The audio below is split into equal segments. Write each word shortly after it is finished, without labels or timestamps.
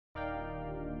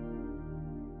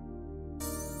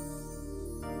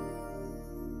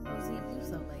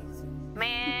so lazy.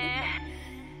 Man,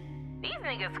 these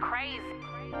niggas crazy.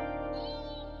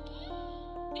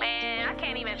 Man, I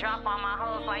can't even drop on my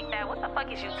hoes like that. What the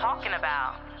fuck is you talking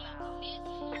about?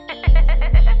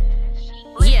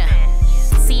 Yeah,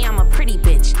 see, I'm a pretty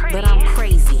bitch, but I'm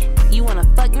crazy. You wanna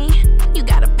fuck me? You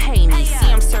gotta pay me.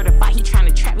 See, I'm certified, he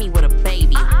tryna trap me with a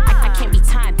baby. I can't be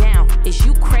tied down. Is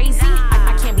you crazy?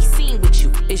 I can't be seen with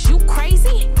you. Is you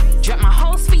crazy? Drop my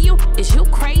hoes for you? Is you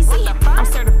crazy? I'm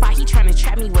certified, he tryna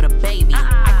trap me with a baby.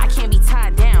 I can't be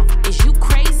tied down. Is you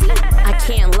crazy? I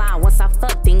can't lie, once I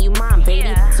fuck, then you mine,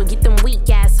 baby. So get them weak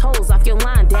ass hoes off your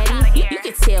line, daddy. You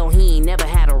can tell he ain't never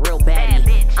had a real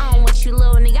baddie. I don't want you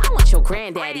little nigga, I want your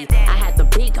granddaddy. I had the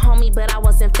big homie, but I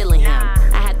wasn't feeling him.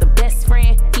 I had the best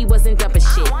friend, he wasn't dumping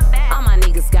shit. All my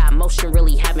niggas got motion,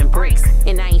 really having bricks.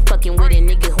 And I ain't fucking with a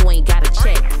nigga who ain't got a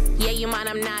check. Yeah, you mine,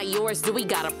 I'm not yours, do we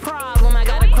got a problem? I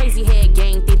got a crazy head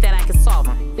gang, think that I can solve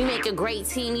them. We make a great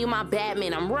team, you my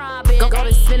Batman, I'm Robin. Go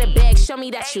to spin a bag, show me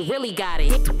that you really got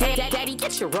it. Daddy,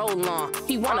 get your roll on.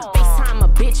 He wanna FaceTime a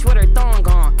bitch with her thong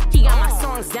on. He got my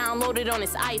songs downloaded on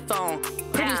his iPhone.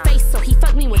 Pretty face, so he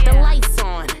fucked me with the lights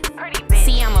on.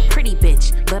 See, I'm a pretty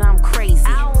bitch, but I'm crazy.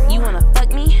 You wanna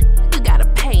fuck me? You gotta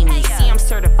pay me. See, I'm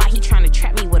certified, he tryna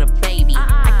trap me with a baby.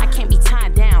 I can't be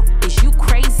tied down. Is you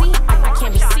crazy? I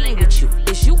can't be seen with you.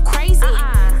 Is you crazy?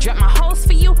 Drop my hoes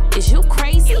for you? Is you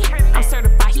crazy? I'm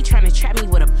certified, he tryna trap me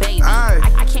with a baby.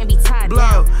 I can't be tied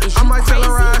down. Is you I might crazy? tell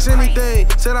her ass anything.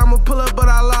 Said I'ma pull up, but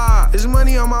I lied. There's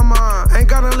money on my mind. Ain't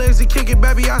got no legs to kick it,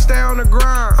 baby. I stay on the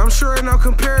grind. I'm sure ain't no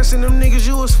comparison. Them niggas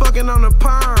you was fucking on the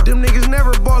pine. Them niggas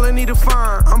never ballin', need to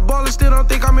find. I'm ballin', still don't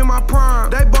think I'm in my prime.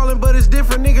 They ballin', but it's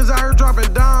different. Niggas out here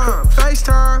dropping dimes.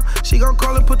 FaceTime. She gon'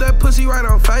 call and put that pussy right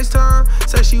on FaceTime.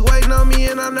 Say she waiting on me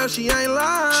and I know she ain't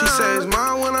lying. She say it's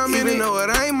mine when I'm in it. Even though it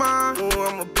ain't mine. Ooh,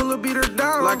 I'ma pull her, beat her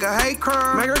down like a hate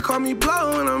crime. Make her call me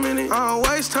blow when I'm in it. I don't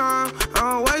waste time. I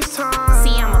don't waste time.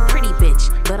 See, I'm a pretty bitch,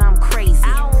 but I'm crazy.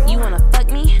 You wanna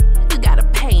fuck me? You gotta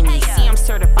pay me. See, I'm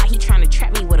certified, he tryna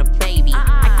trap me with a baby.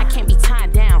 I can't be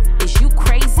tied down. Is you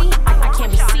crazy? I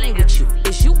can't be seen with you.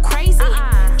 Is you crazy?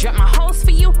 Drop my hoes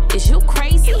for you? Is you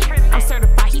crazy? I'm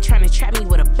certified, he tryna trap me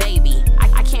with a baby.